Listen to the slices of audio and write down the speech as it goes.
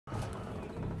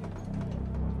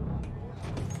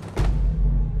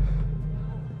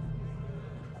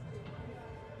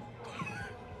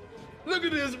Look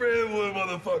at this redwood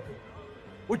motherfucker.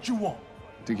 What you want?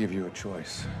 To give you a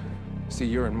choice. See,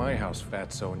 you're in my house,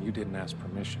 Fatso, and you didn't ask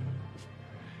permission.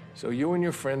 So you and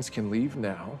your friends can leave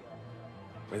now,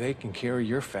 or they can carry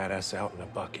your fat ass out in a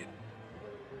bucket.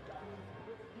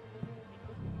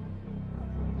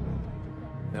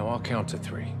 Now I'll count to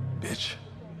 3. Bitch,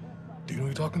 do you know who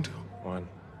you're talking to? 1,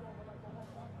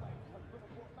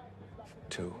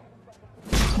 2.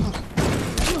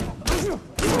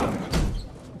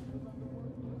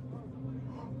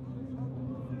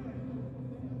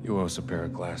 You owe us a pair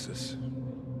of glasses.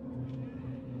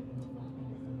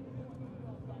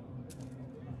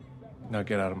 Now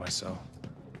get out of my cell.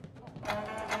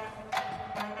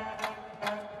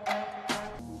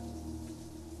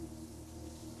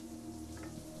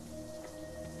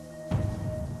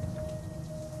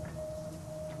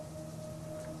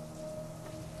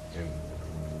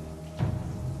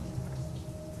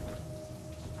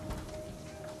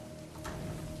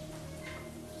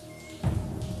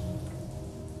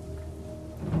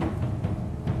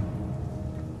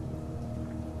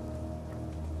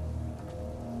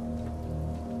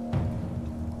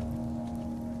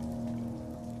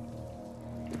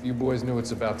 If you boys knew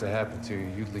what's about to happen to you,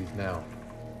 you'd leave now.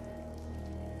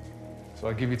 So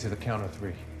I'll give you to the count of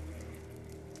 3.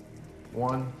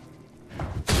 1,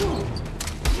 2.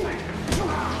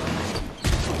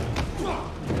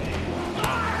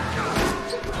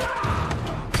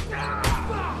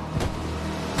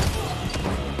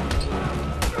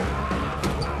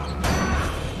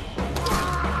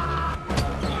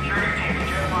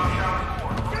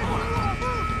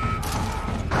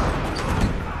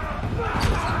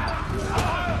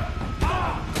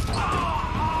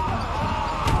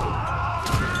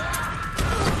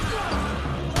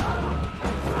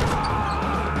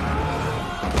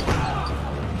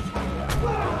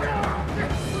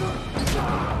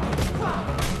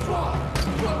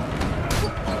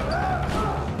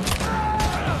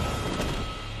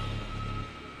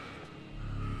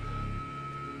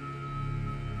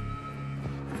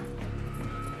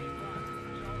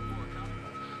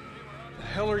 The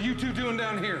hell are you two doing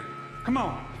down here? Come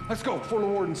on, let's go before the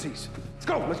warden sees. Let's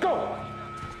go, let's go!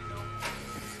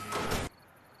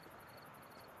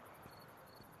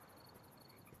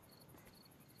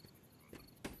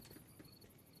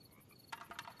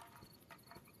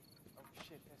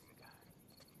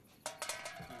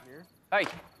 Hey,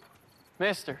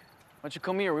 mister, why don't you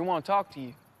come here? We want to talk to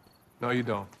you. No, you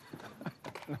don't.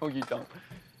 No, you don't.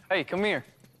 Hey, come here.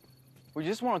 We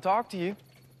just want to talk to you.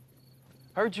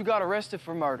 Heard you got arrested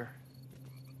for murder.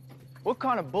 What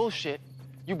kind of bullshit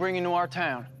you bring into our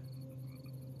town?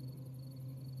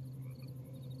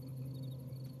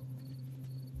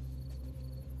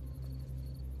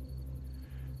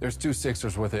 There's 2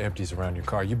 Sixers worth of empties around your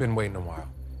car. You've been waiting a while.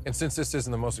 And since this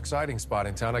isn't the most exciting spot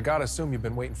in town, I gotta assume you've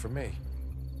been waiting for me.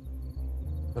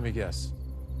 Let me guess.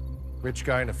 Rich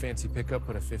guy in a fancy pickup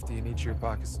put a 50 in each of your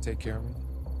pockets to take care of me?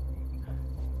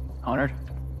 Honored.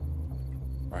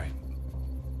 Right.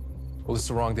 Well, this is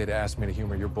the wrong day to ask me to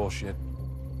humor your bullshit.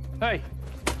 Hey.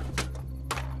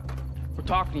 We're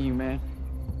talking to you, man.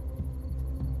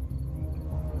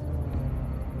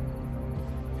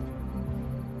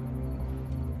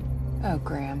 Oh,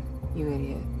 Graham, you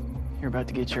idiot. You're about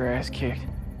to get your ass kicked.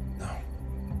 No.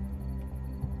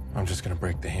 I'm just gonna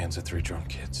break the hands of 3 drunk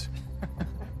kids.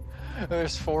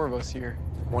 There's 4 of us here.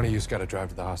 One of you's gotta drive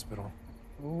to the hospital.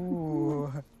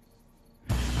 Ooh.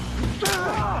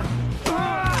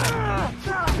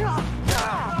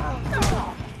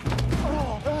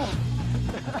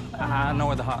 I know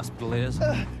where the hospital is.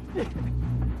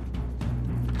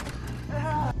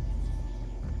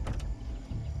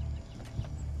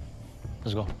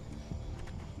 Let's go.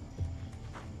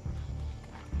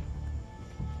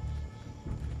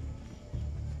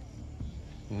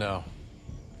 No.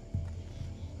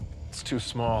 It's too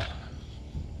small.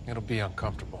 It'll be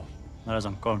uncomfortable. Not as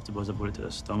uncomfortable as a bullet to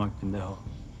the stomach, pendejo.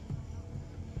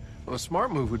 Well, a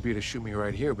smart move would be to shoot me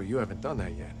right here, but you haven't done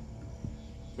that yet.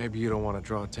 Maybe you don't want to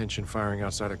draw attention firing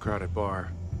outside a crowded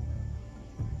bar.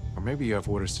 Or maybe you have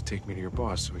orders to take me to your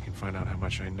boss so we can find out how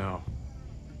much I know.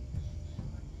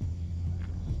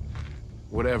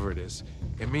 Whatever it is,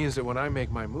 it means that when I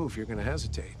make my move, you're gonna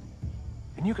hesitate.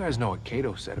 And you guys know what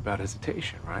Cato said about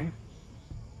hesitation, right?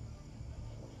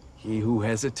 He who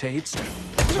hesitates...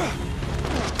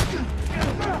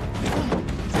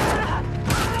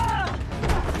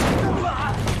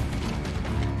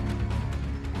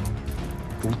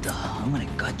 Puta, I'm gonna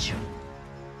gut you.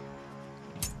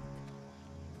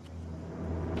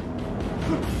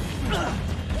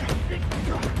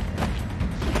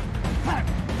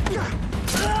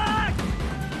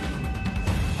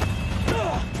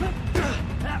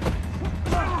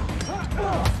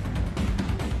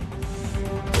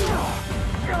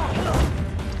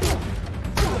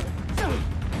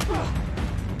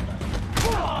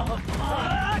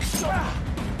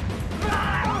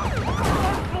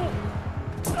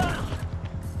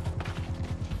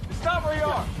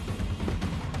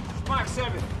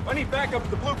 7. I need backup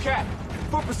at the Blue Cat.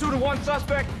 Foot pursuit of one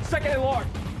suspect, second and large.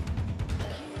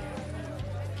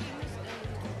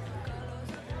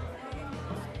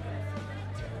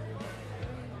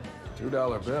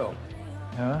 $2 bill.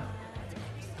 Huh?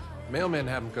 Mailmen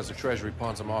have them because the Treasury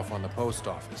pawns them off on the post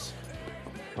office.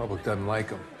 Public doesn't like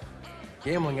them.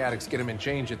 Gambling addicts get them in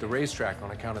change at the racetrack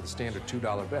on account of the standard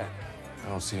 $2 bet. I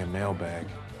don't see a mailbag.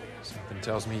 Something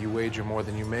tells me you wager more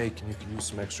than you make and you can use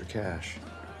some extra cash.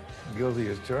 Guilty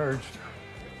as charged.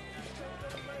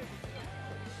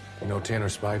 You know Tanner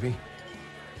Spivey?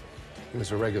 He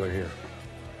was a regular here.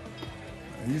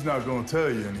 He's not gonna tell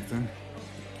you anything.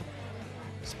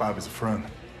 Spivey's a friend,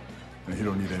 and he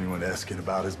don't need anyone asking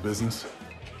about his business.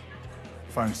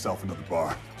 Find yourself another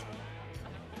bar.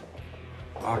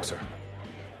 Boxer.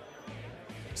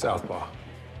 Southpaw.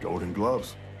 Golden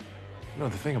gloves. You know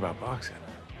the thing about boxing?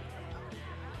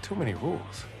 Too many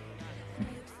rules.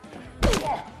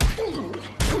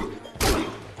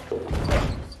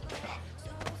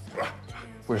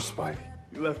 Where's Spivey?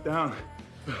 You left town.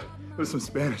 There's some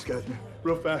Spanish guys, man.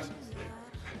 Real fast.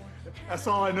 That's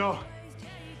all I know.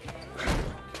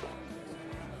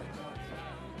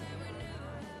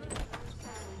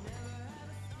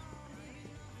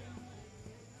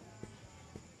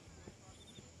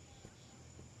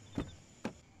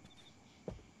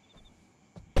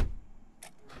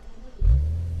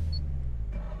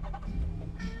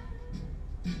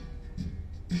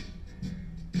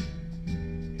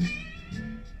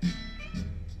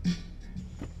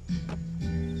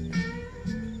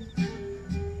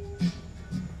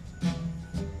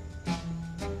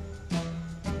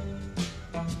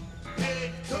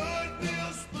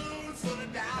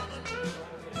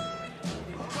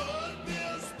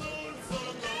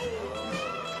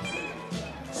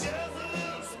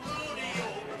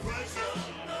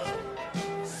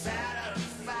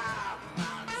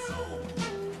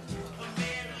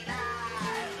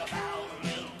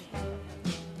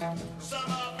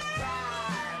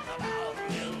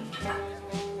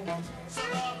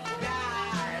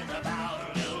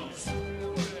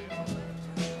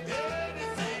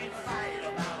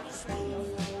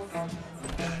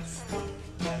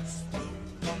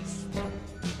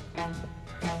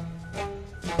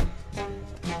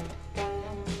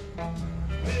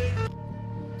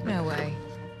 No way.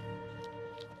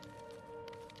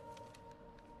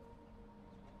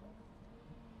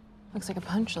 Looks like a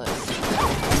punch list.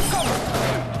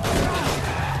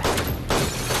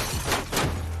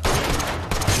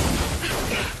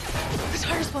 This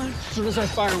fire's blown. As soon as I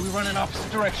fire, we run in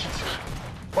opposite directions.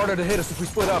 Harder to hit us if we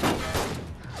split up.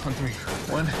 On 3.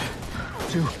 1,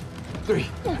 2, 3.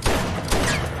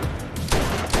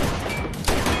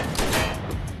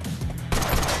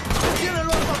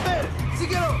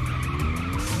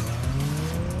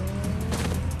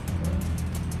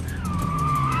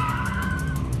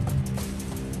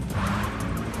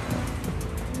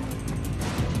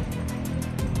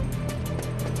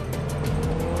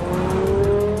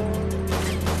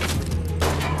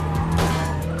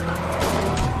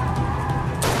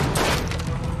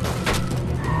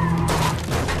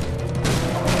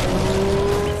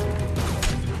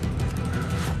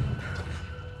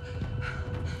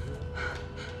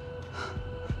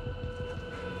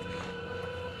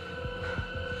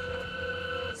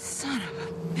 Son of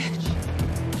a bitch.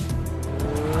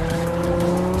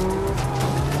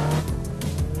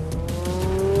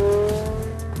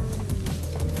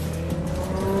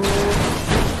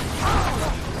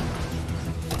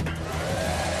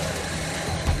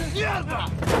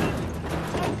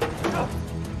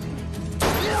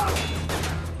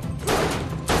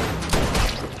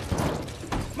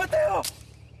 Mateo!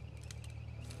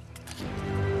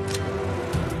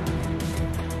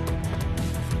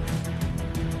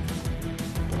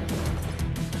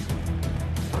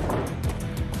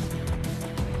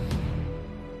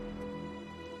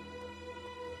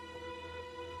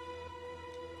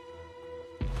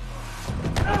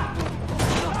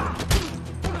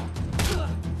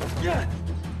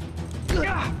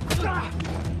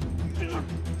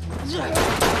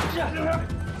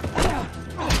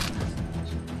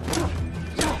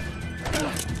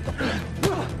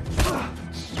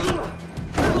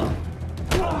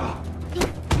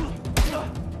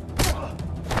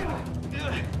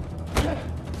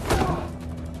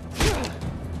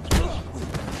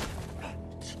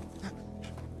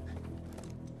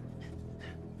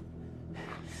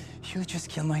 You just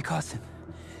killed my cousin.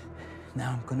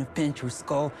 Now I'm gonna pinch your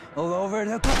skull all over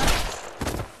the ground.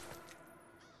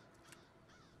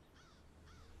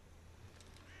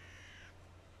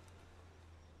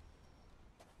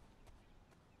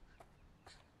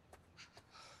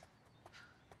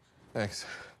 Hey. Thanks.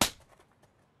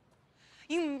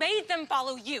 You made them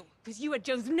follow you because you had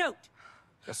Joe's note.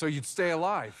 So you'd stay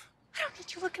alive. I don't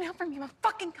need you looking out for me. I'm a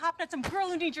fucking cop, not some girl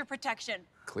who needs your protection.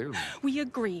 Clearly. We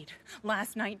agreed.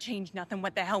 Last night changed nothing.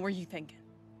 What the hell were you thinking?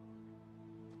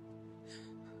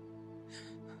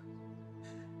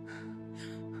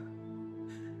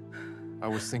 I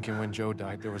was thinking when Joe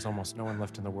died, there was almost no one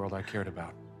left in the world I cared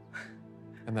about.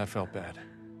 And that felt bad.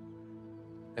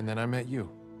 And then I met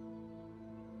you.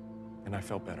 And I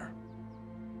felt better.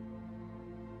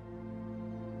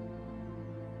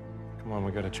 Come on,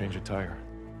 we gotta change a tire.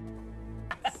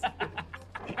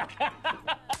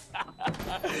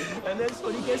 And that's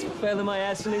what he gets for failing my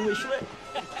ass in English lit.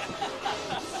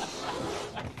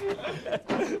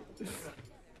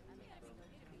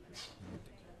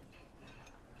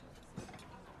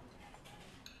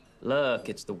 Look,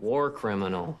 it's the war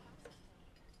criminal.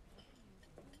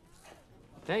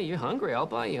 Hey, you're hungry? I'll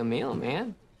buy you a meal,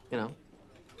 man. You know,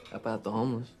 help out the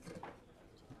homeless.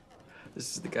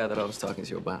 This is the guy that I was talking to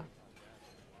you about.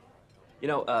 You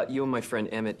know, you and my friend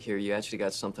Emmett here, you actually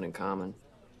got something in common.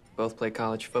 Both play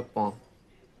college football.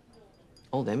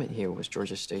 Old Emmett here was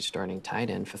Georgia State starting tight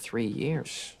end for 3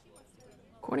 years.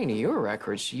 According to your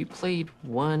records, you played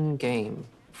 1 game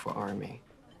for Army.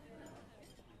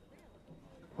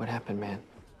 What happened, man?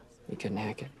 You couldn't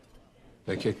hack it.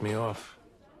 They kicked me off.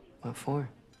 What for?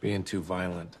 Being too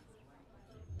violent.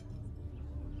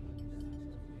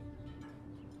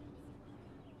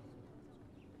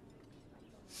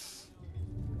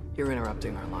 You're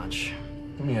interrupting our lunch.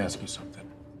 Let me ask you something.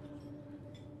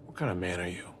 What kind of man are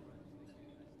you?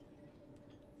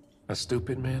 A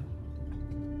stupid man?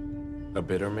 A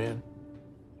bitter man?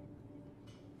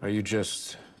 Are you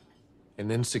just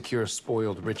an insecure,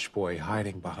 spoiled rich boy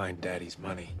hiding behind daddy's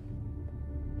money?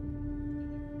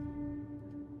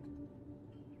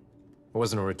 It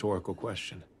wasn't a rhetorical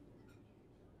question.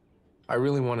 I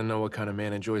really want to know what kind of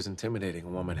man enjoys intimidating a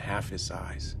woman half his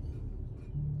size.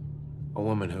 A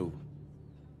woman who,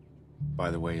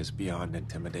 by the way, is beyond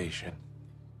intimidation.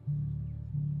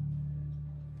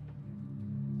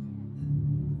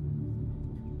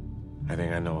 I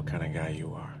think I know what kind of guy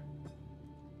you are.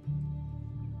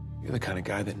 You're the kind of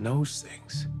guy that knows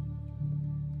things.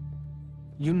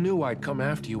 You knew I'd come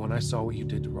after you when I saw what you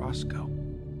did to Roscoe.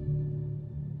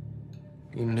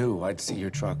 You knew I'd see your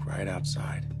truck right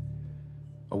outside.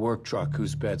 A work truck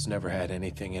whose bed's never had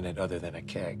anything in it other than a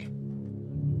keg.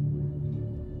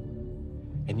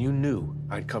 And you knew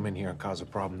I'd come in here and cause a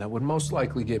problem that would most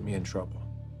likely get me in trouble.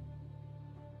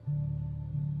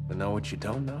 But know what you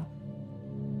don't know?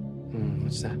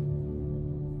 What's that?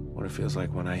 What it feels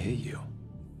like when I hit you.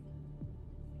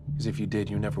 Because if you did,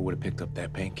 you never would have picked up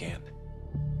that paint can.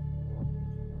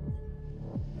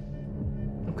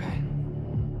 Okay.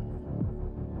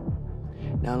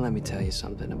 Now let me tell you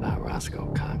something about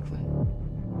Roscoe Conklin.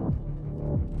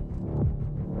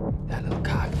 That little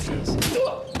cock tease.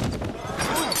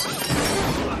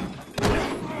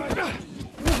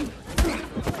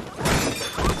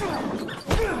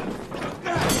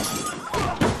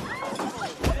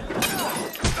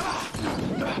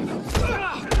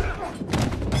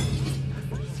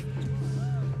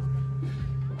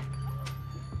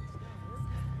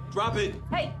 Drop it.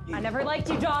 Hey, I never liked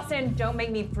you, Dawson. Don't make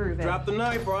me prove it. Drop the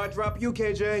knife or I drop you,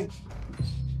 KJ.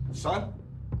 Son,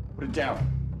 put it down.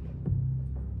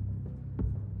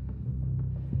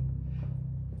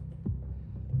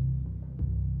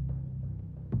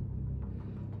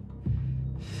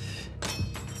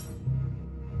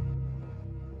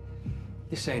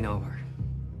 This ain't over.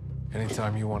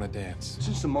 Anytime you want to dance.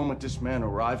 Since the moment this man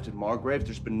arrived in Margrave,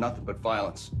 there's been nothing but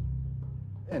violence.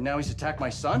 And now he's attacked my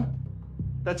son?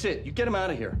 That's it. You get him out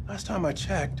of here. Last time I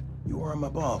checked, you were my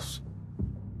boss.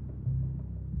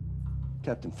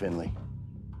 Captain Finley,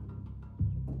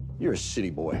 you're a city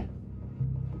boy.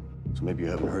 So maybe you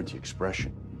haven't heard the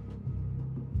expression.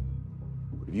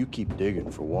 But if you keep digging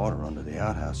for water under the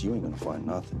outhouse, you ain't gonna find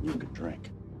nothing you can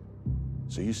drink.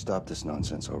 So you stop this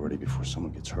nonsense already before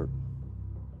someone gets hurt.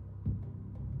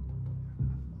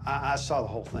 I saw the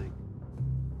whole thing.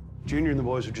 Junior and the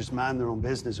boys were just minding their own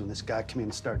business when this guy came in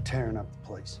and started tearing up the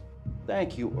place.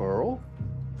 Thank you, Earl,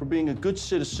 for being a good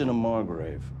citizen of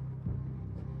Margrave.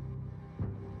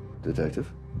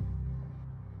 Detective?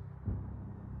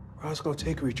 Roscoe,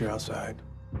 take Reacher outside.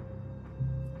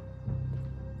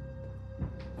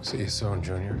 See you soon,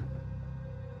 Junior.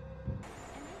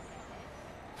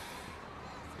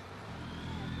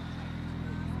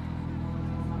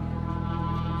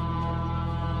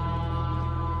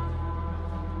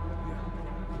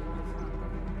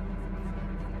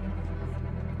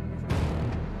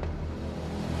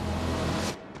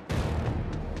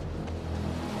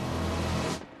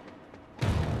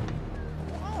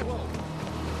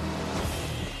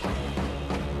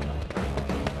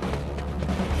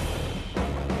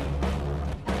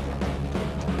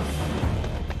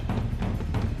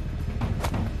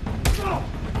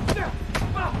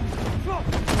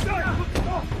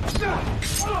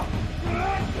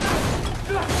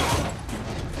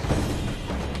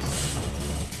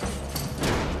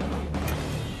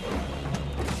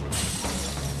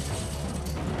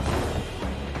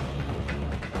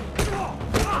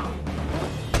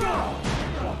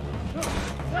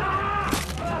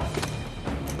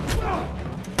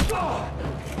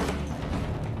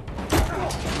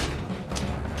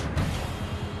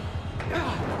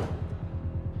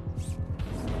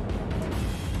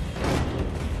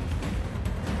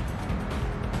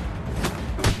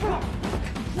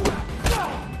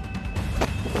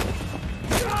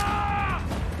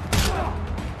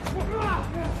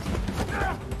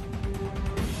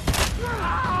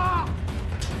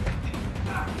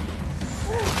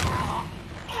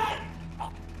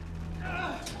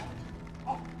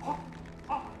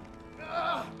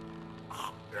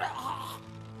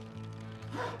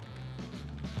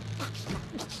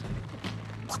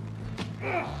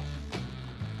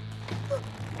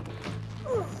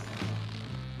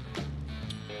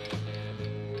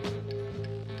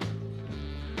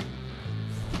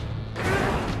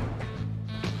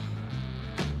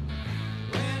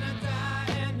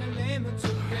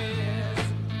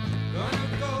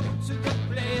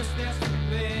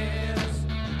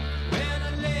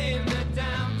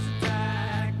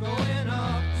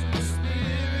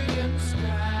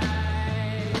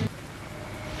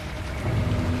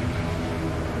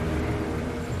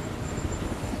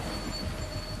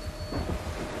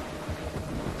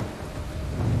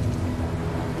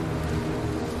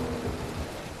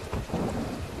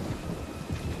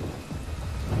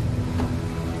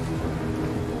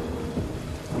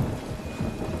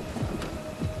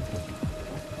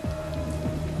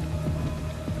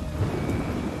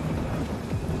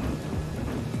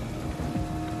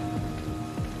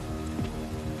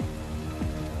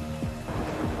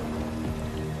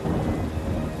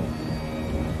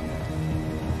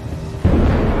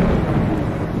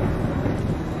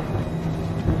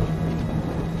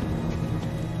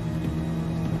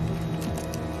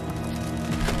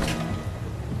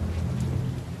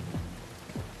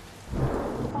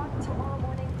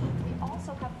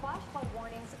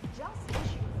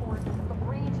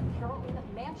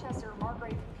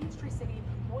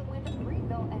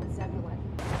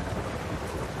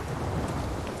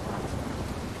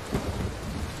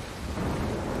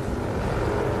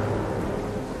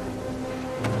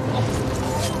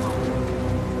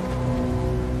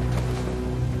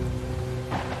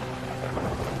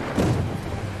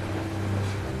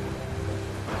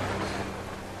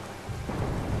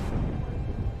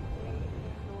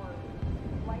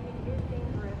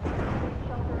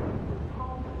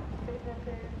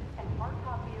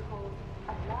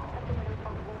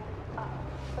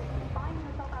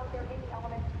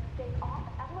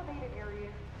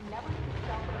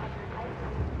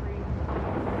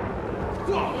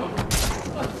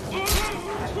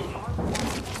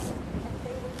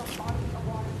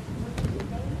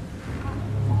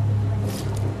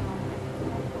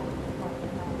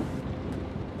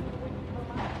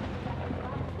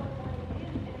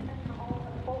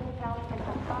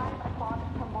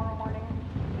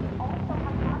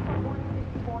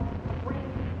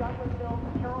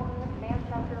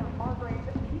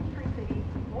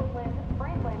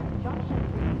 Junction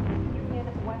Street, Union,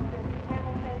 Weston,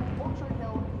 Hamilton, Orchard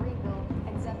Hill, Green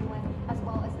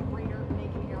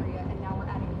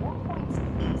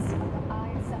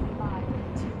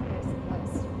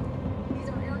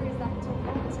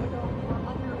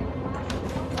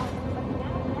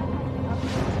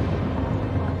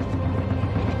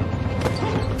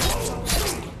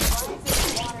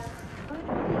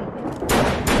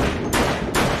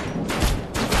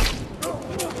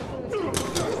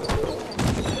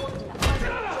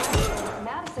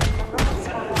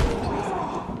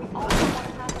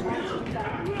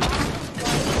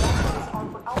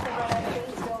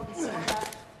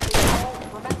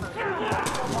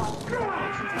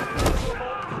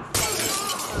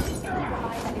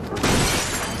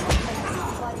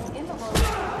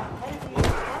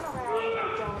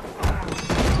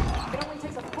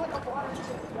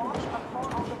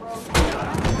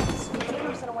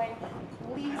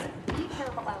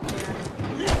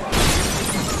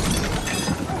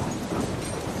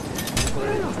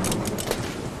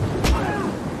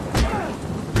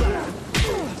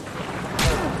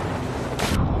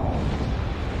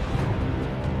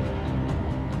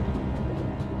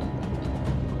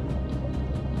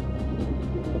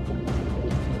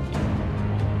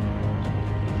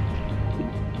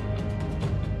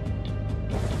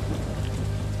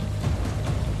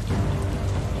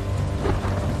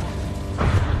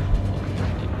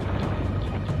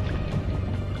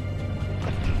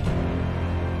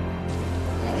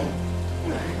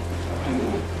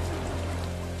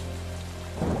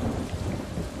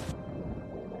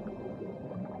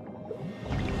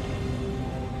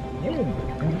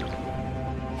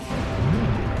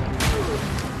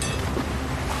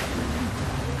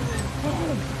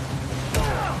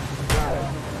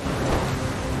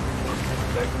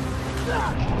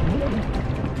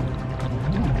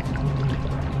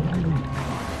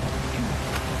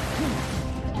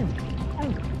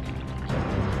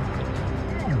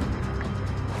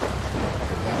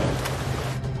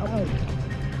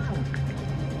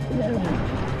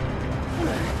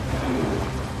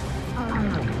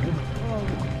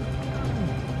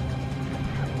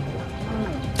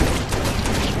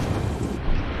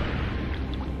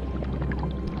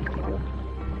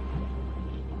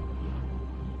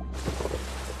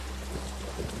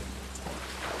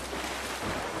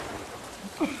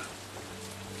Now!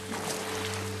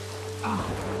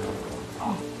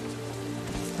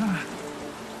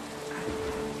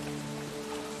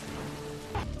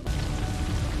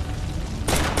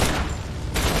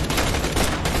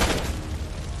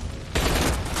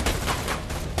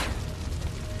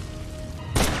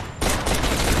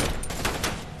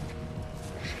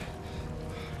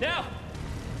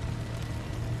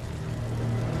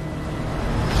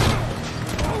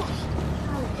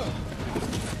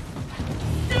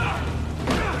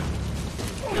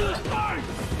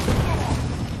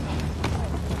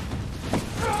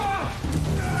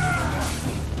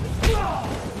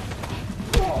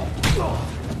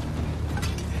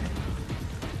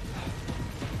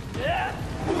 Yeah!